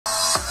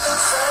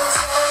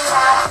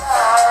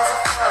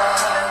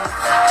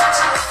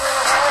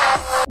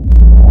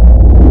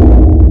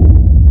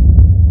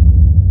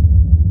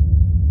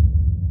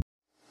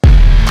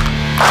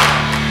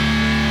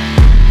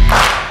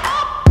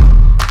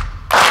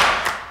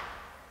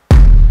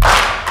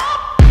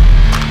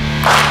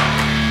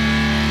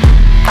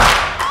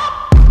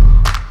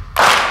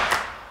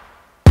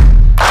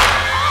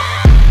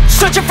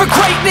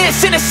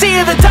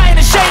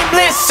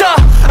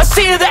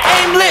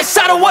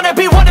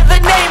the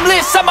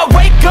nameless. I'ma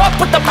wake up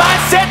with the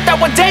mindset that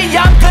one day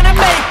I'm gonna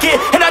make it.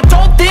 And I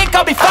don't think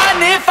I'll be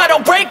fine if I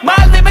don't break my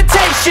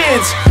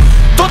limitations.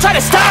 Don't try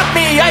to stop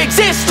me, I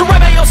exist to write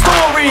my own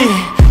story.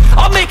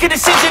 I'll make a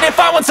decision if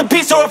I want some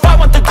peace or if I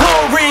want the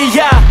glory,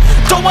 yeah.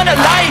 Don't want a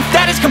life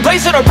that is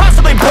complacent or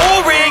possibly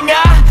boring,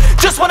 I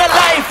just want a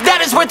life that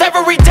is worth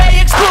every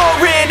day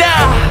exploring,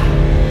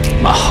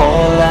 My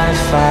whole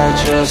life I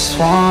just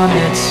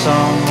wanted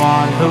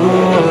someone who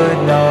would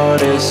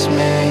notice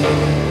me.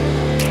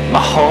 My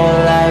whole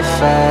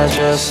life I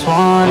just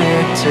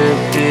wanted to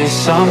be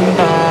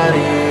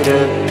somebody to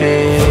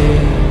be.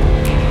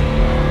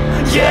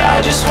 Yeah,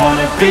 I just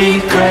wanna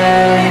be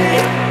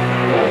great.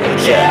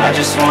 Yeah, I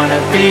just wanna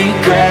be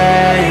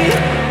great.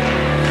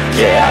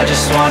 Yeah, I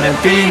just wanna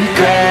be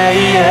great.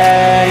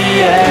 Yeah,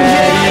 yeah,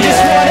 yeah, I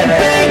just wanna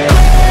be great.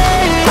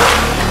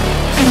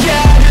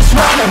 Yeah, I just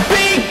wanna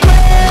be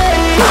great.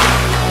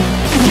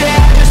 Yeah,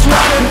 I just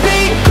wanna be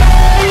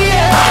great.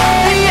 Yeah,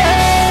 yeah,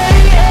 yeah,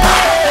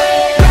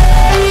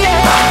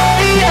 yeah,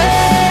 yeah.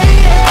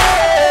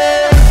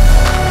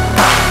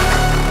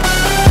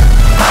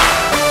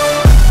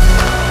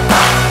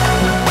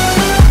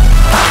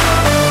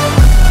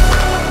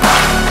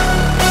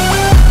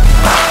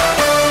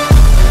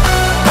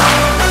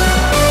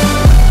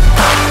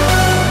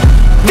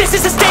 This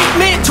is a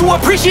statement to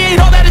appreciate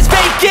all that is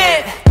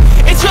vacant.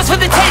 It's just for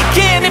the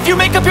taking. If you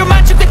make up your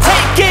mind, you can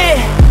take it.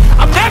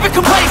 I'm never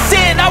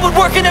complacent. I would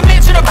work in a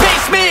mansion or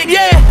basement,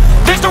 yeah.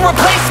 There's no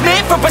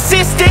replacement for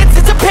persistence,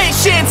 it's a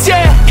patience,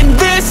 yeah. In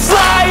this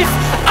life,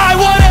 I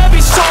wanna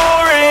be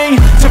soaring,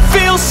 to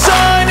feel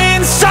sun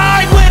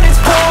inside when it's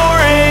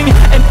pouring.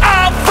 And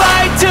I'll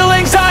fight till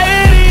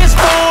anxiety is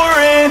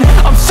foreign.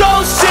 I'm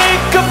so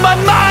sick of my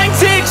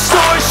mind's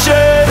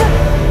extortion.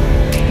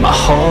 My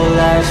whole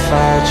life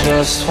I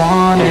just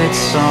wanted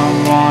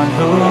someone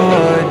who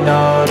would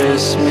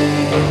notice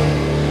me.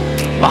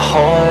 My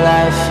whole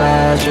life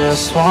I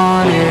just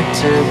wanted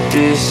to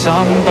be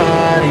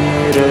somebody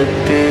to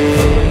be.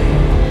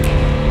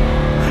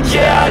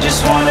 Yeah, I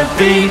just wanna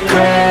be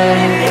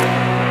great.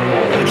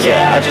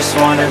 Yeah, I just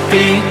wanna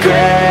be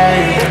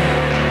great.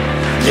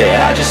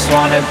 Yeah, I just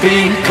wanna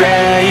be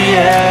great.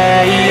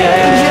 Yeah, yeah,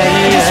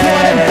 yeah, I just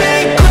wanna be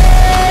great.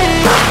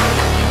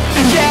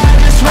 Yeah, I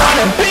just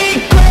wanna be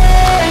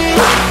great.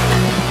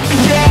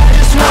 Yeah, I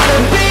just wanna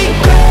be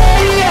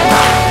great. Yeah,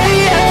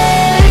 yeah,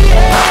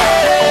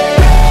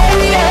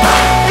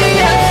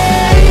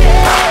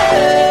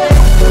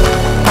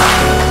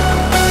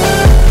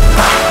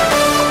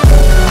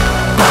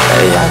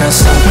 hey, I got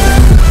something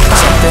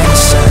to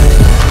say.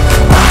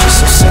 I'm just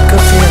so sick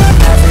of hearing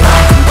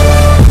everyone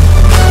complain.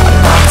 I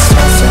know it's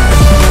tough,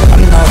 I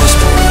know there's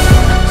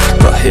pain,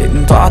 but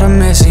hitting bottom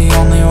is the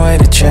only way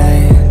to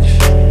change.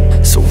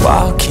 So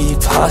I'll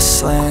keep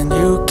hustling,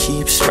 you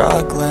keep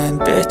struggling.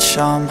 Bitch,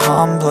 I'm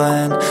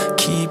humbling,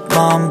 keep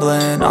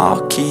mumbling.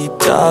 I'll keep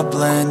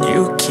doubling,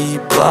 you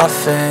keep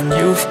bluffing.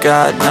 You've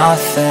got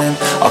nothing,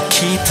 I'll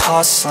keep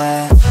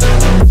hustling.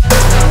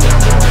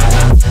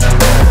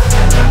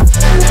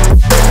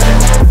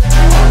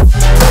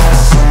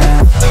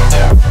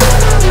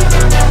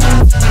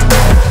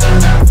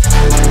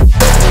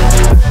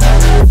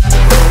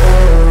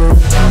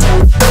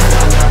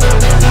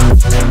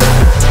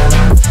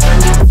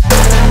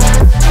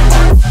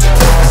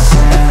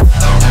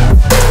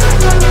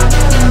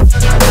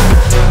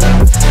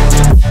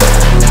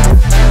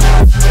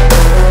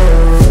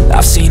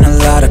 I've seen a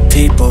lot of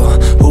people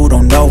who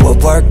don't know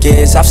what work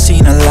is. I've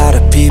seen a lot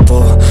of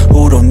people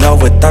who don't know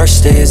what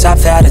thirst is.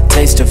 I've had a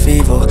taste of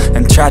evil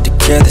and tried to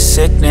cure the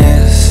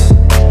sickness,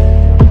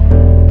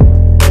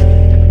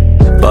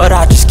 but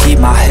I just keep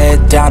my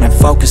head down and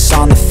focus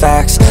on the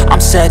facts.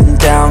 I'm setting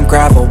down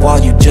gravel while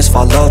you just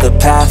follow the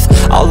path.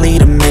 I'll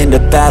lead them into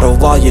battle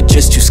while you're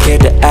just too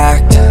scared to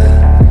act.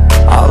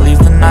 I'll leave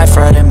the knife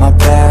right in my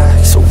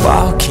back. So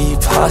I'll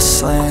keep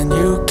hustling,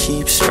 you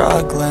keep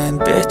struggling.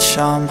 Bitch,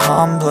 I'm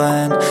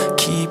humbling,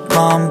 keep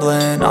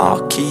mumbling.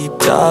 I'll keep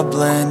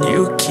doubling,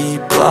 you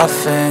keep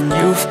bluffing.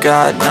 You've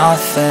got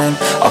nothing,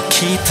 I'll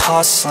keep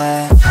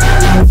hustling.